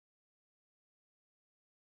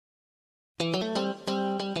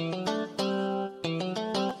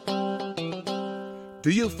Do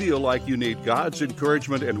you feel like you need God's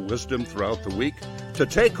encouragement and wisdom throughout the week to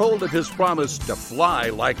take hold of His promise to fly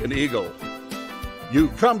like an eagle?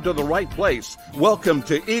 You've come to the right place. Welcome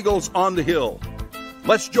to Eagles on the Hill.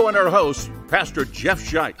 Let's join our host, Pastor Jeff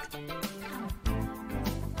Scheich.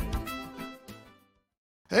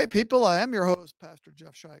 Hey people, I am your host, Pastor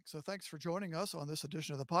Jeff Scheich. So thanks for joining us on this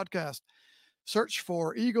edition of the podcast. Search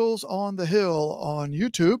for Eagles on the Hill on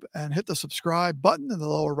YouTube and hit the subscribe button in the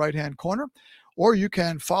lower right-hand corner. Or you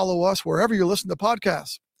can follow us wherever you listen to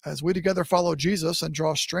podcasts as we together follow Jesus and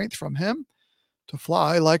draw strength from Him to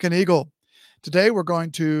fly like an eagle. Today, we're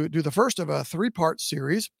going to do the first of a three-part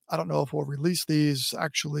series. I don't know if we'll release these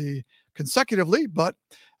actually consecutively, but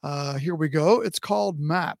here we go. It's called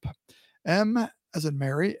MAP. M as in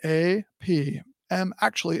Mary, A, P. M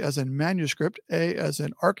actually as in manuscript, A as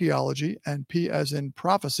in archaeology, and P as in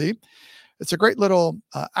prophecy. It's a great little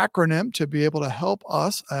acronym to be able to help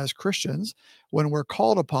us as Christians when we're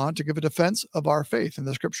called upon to give a defense of our faith. And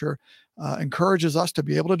the scripture encourages us to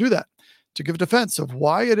be able to do that, to give a defense of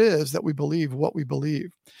why it is that we believe what we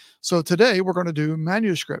believe. So today we're going to do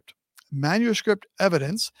manuscript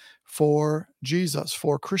evidence for Jesus,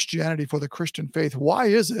 for Christianity, for the Christian faith. Why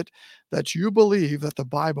is it that you believe that the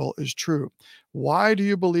Bible is true? Why do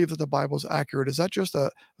you believe that the Bible is accurate? Is that just a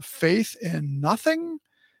faith in nothing?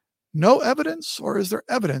 No evidence? Or is there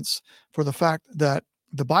evidence for the fact that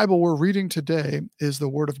the Bible we're reading today is the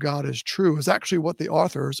Word of God is true, is actually what the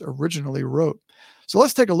authors originally wrote? So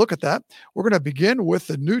let's take a look at that. We're going to begin with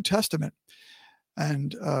the New Testament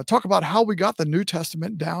and talk about how we got the New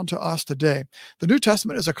Testament down to us today. The New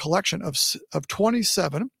Testament is a collection of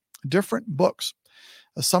 27 different books.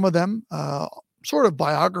 Some of them sort of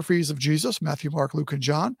biographies of Jesus, Matthew, Mark, Luke, and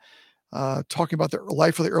John. Talking about the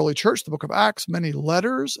life of the early church, the book of Acts, many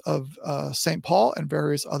letters of St. Paul and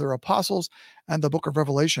various other apostles, and the book of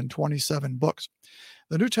Revelation, 27 books.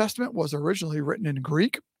 The New Testament was originally written in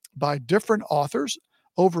Greek by different authors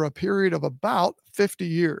over a period of about 50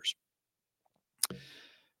 years,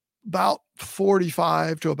 about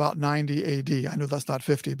 45 to about 90 AD. I know that's not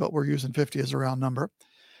 50, but we're using 50 as a round number.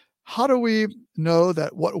 How do we know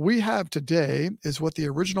that what we have today is what the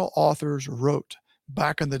original authors wrote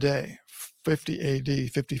back in the day, 50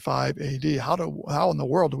 AD, 55 AD? How in the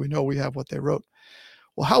world do we know we have what they wrote?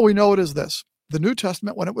 Well, how we know it is this. The New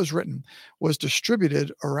Testament, when it was written, was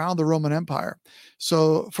distributed around the Roman Empire.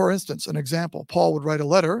 So, for instance, an example, Paul would write a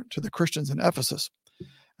letter to the Christians in Ephesus.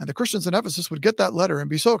 And the Christians in Ephesus would get that letter and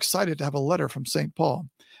be so excited to have a letter from St. Paul.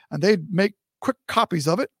 And they'd make quick copies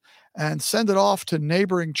of it and send it off to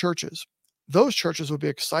neighboring churches. Those churches would be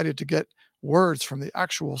excited to get words from the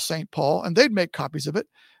actual St. Paul, and they'd make copies of it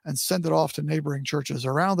and send it off to neighboring churches.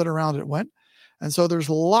 Around it went. And so there's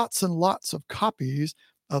lots and lots of copies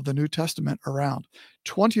of the New Testament around.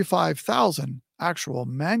 25,000 actual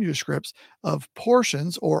manuscripts of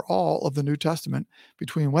portions or all of the New Testament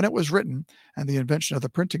between when it was written and the invention of the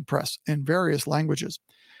printing press in various languages.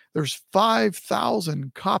 There's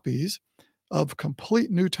 5,000 copies of complete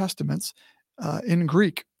New Testaments in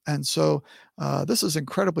Greek. And so this is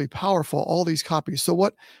incredibly powerful, all these copies. So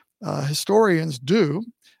what historians do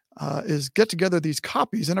is get together these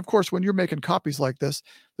copies. And of course, when you're making copies like this,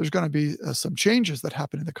 there's going to be some changes that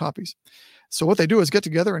happen in the copies. So what they do is get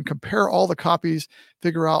together and compare all the copies,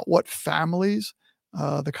 figure out what families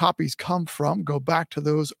the copies come from, go back to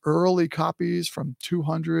those early copies from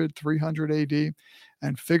 200, 300 AD,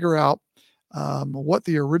 and figure out what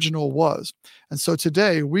the original was. And so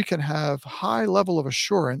today we can have high level of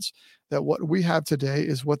assurance that what we have today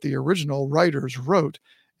is what the original writers wrote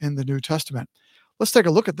in the New Testament. Let's take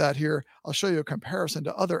a look at that here. I'll show you a comparison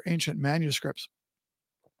to other ancient manuscripts.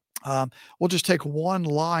 We'll just take one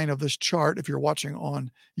line of this chart. If you're watching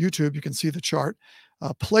on YouTube, you can see the chart.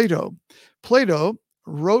 Plato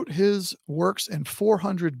wrote his works in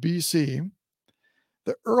 400 BC.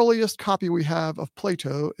 The earliest copy we have of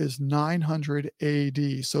Plato is 900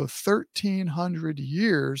 AD. So 1,300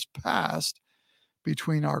 years passed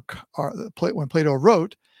between when Plato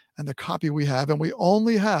wrote and the copy we have, and we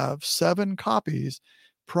only have 7 copies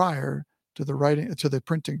prior to the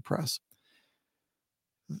printing press.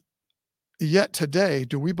 Yet today,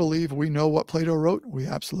 do we believe we know what Plato wrote? We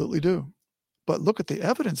absolutely do. But look at the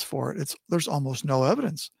evidence for it. There's almost no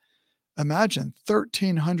evidence. Imagine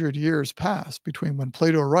 1,300 years pass between when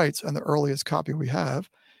Plato writes and the earliest copy we have,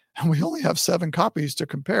 and we only have 7 copies to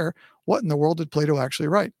compare. What in the world did Plato actually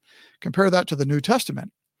write? Compare that to the New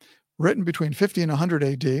Testament, written between 50 and 100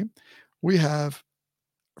 AD. We have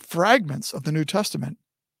fragments of the New Testament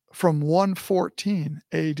from 114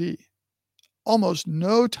 AD. Almost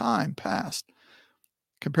no time passed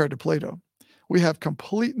compared to Plato. We have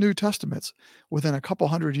complete New Testaments within a couple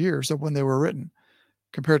hundred years of when they were written,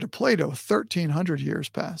 compared to Plato, 1,300 years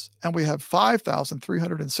pass. And we have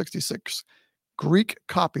 5,366 Greek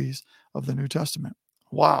copies of the New Testament.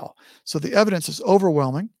 Wow. So the evidence is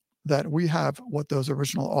overwhelming that we have what those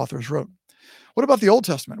original authors wrote. What about the Old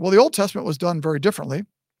Testament? Well, the Old Testament was done very differently.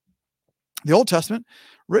 The Old Testament,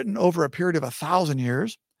 written over a period of 1,000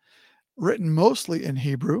 years, written mostly in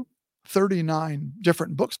Hebrew, 39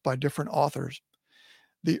 different books by different authors.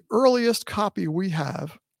 The earliest copy we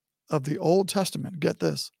have of the Old Testament, get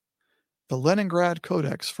this, the Leningrad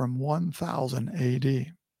Codex from 1000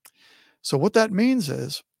 AD. So what that means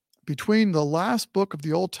is, between the last book of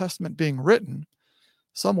the Old Testament being written,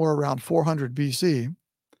 somewhere around 400 BC,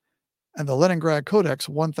 and the Leningrad Codex,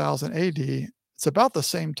 1000 AD, it's about the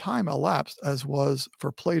same time elapsed as was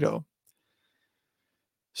for Plato.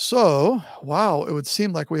 So, wow, it would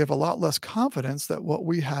seem like we have a lot less confidence that what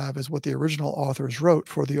we have is what the original authors wrote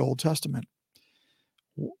for the Old Testament.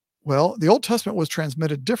 Well, the Old Testament was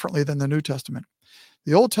transmitted differently than the New Testament.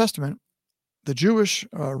 The Old Testament, the Jewish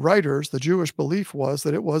writers, the Jewish belief was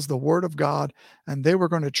that it was the Word of God, and they were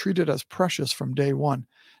going to treat it as precious from day one.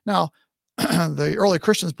 Now, the early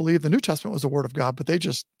Christians believed the New Testament was the Word of God, but they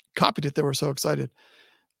just copied it. They were so excited.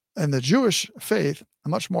 And the Jewish faith, a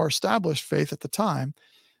much more established faith at the time,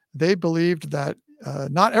 they believed that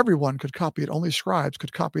not everyone could copy it. Only scribes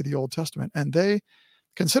could copy the Old Testament, and they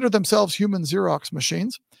considered themselves human Xerox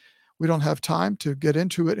machines. We don't have time to get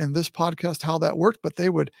into it in this podcast how that worked, but they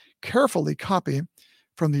would carefully copy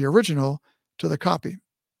from the original to the copy.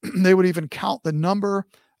 They would even count the number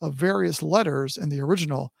of various letters in the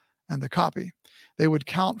original and the copy. They would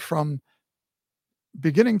count from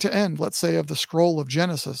beginning to end, let's say, of the scroll of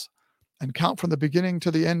Genesis, and count from the beginning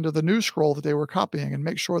to the end of the new scroll that they were copying, and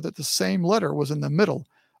make sure that the same letter was in the middle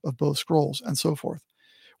of both scrolls, and so forth.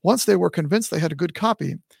 Once they were convinced they had a good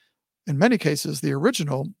copy, in many cases, the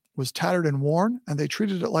original was tattered and worn, and they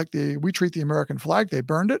treated it like we treat the American flag. They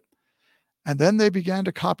burned it, and then they began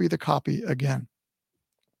to copy the copy again.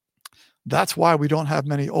 That's why we don't have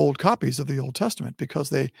many old copies of the Old Testament,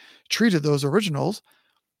 because they treated those originals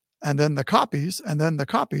and then the copies,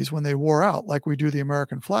 when they wore out, like we do the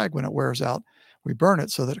American flag when it wears out, we burn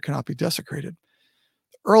it so that it cannot be desecrated.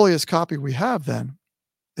 The earliest copy we have then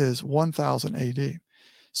is 1000 AD.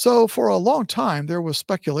 So for a long time, there was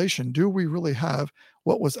speculation, do we really have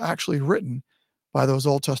what was actually written by those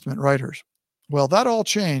Old Testament writers? Well, that all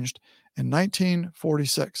changed in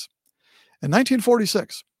 1946. In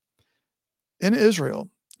 1946, in Israel,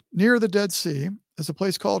 near the Dead Sea, is a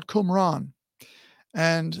place called Qumran.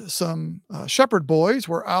 And some shepherd boys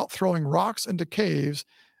were out throwing rocks into caves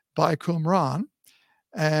by Qumran,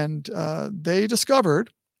 and they discovered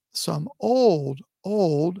some old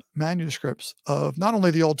manuscripts of not only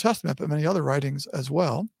the Old Testament, but many other writings as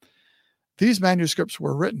well. These manuscripts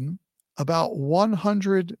were written about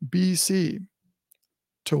 100 BC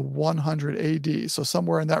to 100 AD. So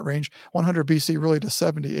somewhere in that range, 100 BC really to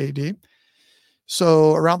 70 AD.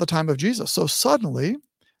 So around the time of Jesus. So suddenly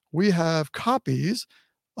we have copies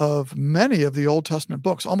of many of the Old Testament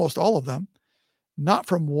books, almost all of them, not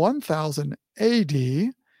from 1000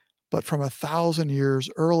 AD, but from 1,000 years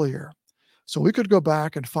earlier. So we could go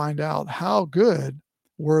back and find out how good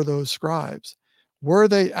were those scribes. Were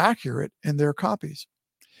they accurate in their copies?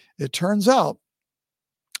 It turns out,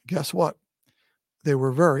 guess what? They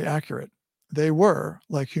were very accurate. They were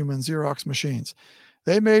like human Xerox machines.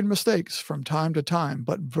 They made mistakes from time to time,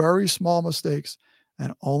 but very small mistakes,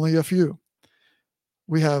 and only a few.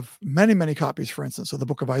 We have many, many copies, for instance, of the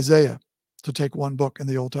book of Isaiah, to take one book in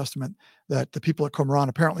the Old Testament that the people at Qumran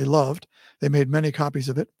apparently loved. They made many copies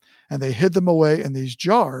of it, and they hid them away in these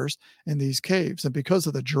jars in these caves. And because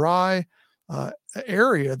of the dry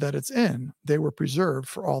area that it's in, they were preserved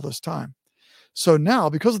for all this time. So now,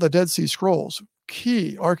 because of the Dead Sea Scrolls,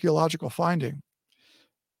 key archaeological finding,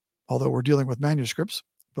 although we're dealing with manuscripts,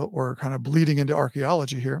 but we're kind of bleeding into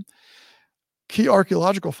archaeology here. Key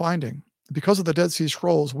archaeological finding, because of the Dead Sea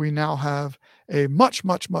Scrolls, we now have a much,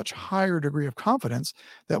 much, much higher degree of confidence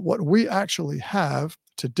that what we actually have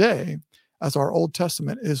today as our Old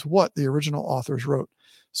Testament is what the original authors wrote.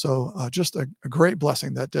 So just a great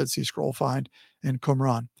blessing, that Dead Sea Scroll find in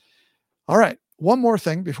Qumran. All right, one more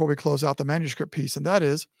thing before we close out the manuscript piece, and that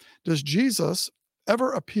is, does Jesus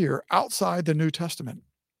ever appear outside the New Testament?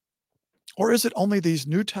 Or is it only these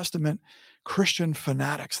New Testament Christian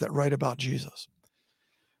fanatics that write about Jesus?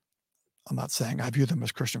 I'm not saying I view them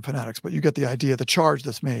as Christian fanatics, but you get the idea, the charge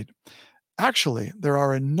that's made. Actually, there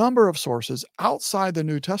are a number of sources outside the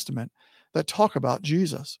New Testament that talk about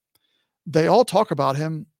Jesus. They all talk about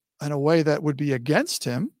him in a way that would be against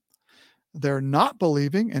him, They're not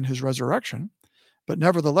believing in his resurrection, but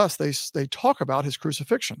nevertheless, they talk about his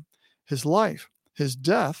crucifixion, his life, his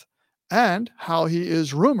death, and how he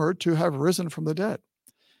is rumored to have risen from the dead.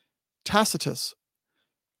 Tacitus,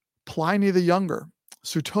 Pliny the Younger,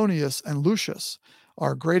 Suetonius, and Lucius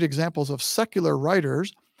are great examples of secular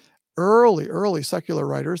writers, early secular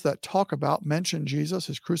writers that mention Jesus,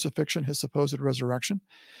 his crucifixion, his supposed resurrection.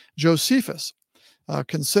 Josephus,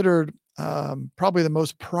 considered probably the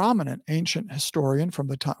most prominent ancient historian from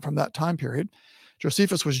that time period.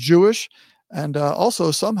 Josephus was Jewish, and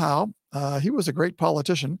also somehow he was a great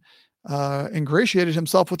politician, ingratiated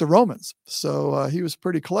himself with the Romans. So he was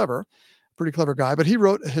pretty clever guy, but he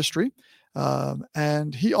wrote a history,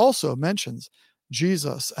 and he also mentions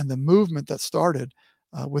Jesus and the movement that started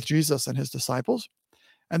with Jesus and his disciples.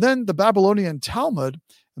 And then the Babylonian Talmud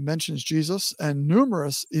mentions Jesus and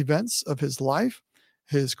numerous events of his life,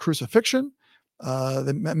 his crucifixion.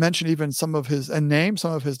 They mention even some of his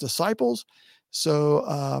disciples. So,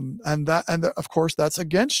 of course, that's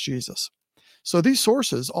against Jesus. So these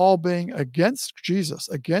sources, all being against Jesus,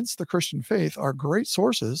 against the Christian faith, are great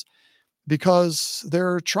sources because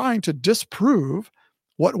they're trying to disprove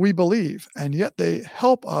what we believe, and yet they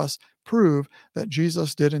help us prove that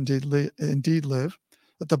Jesus did indeed live,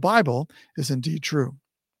 that the Bible is indeed true.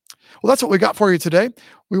 Well, that's what we got for you today.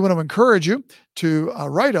 We want to encourage you to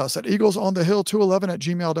write us at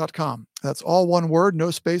eaglesonthehill211@gmail.com. That's all one word,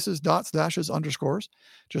 no spaces, dots, dashes, underscores.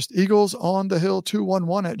 Just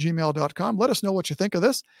eaglesonthehill211@gmail.com. Let us know what you think of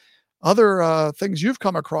this. Other things you've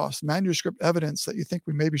come across, manuscript evidence that you think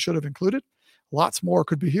we maybe should have included. Lots more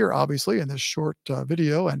could be here, obviously, in this short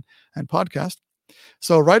video and podcast.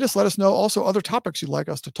 So write us, let us know also other topics you'd like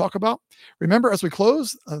us to talk about. Remember, as we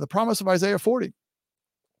close, the promise of Isaiah 40,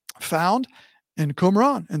 found in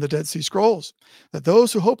Qumran in the Dead Sea Scrolls, that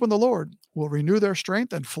those who hope in the Lord will renew their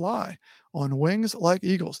strength and fly on wings like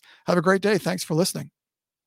eagles. Have a great day. Thanks for listening.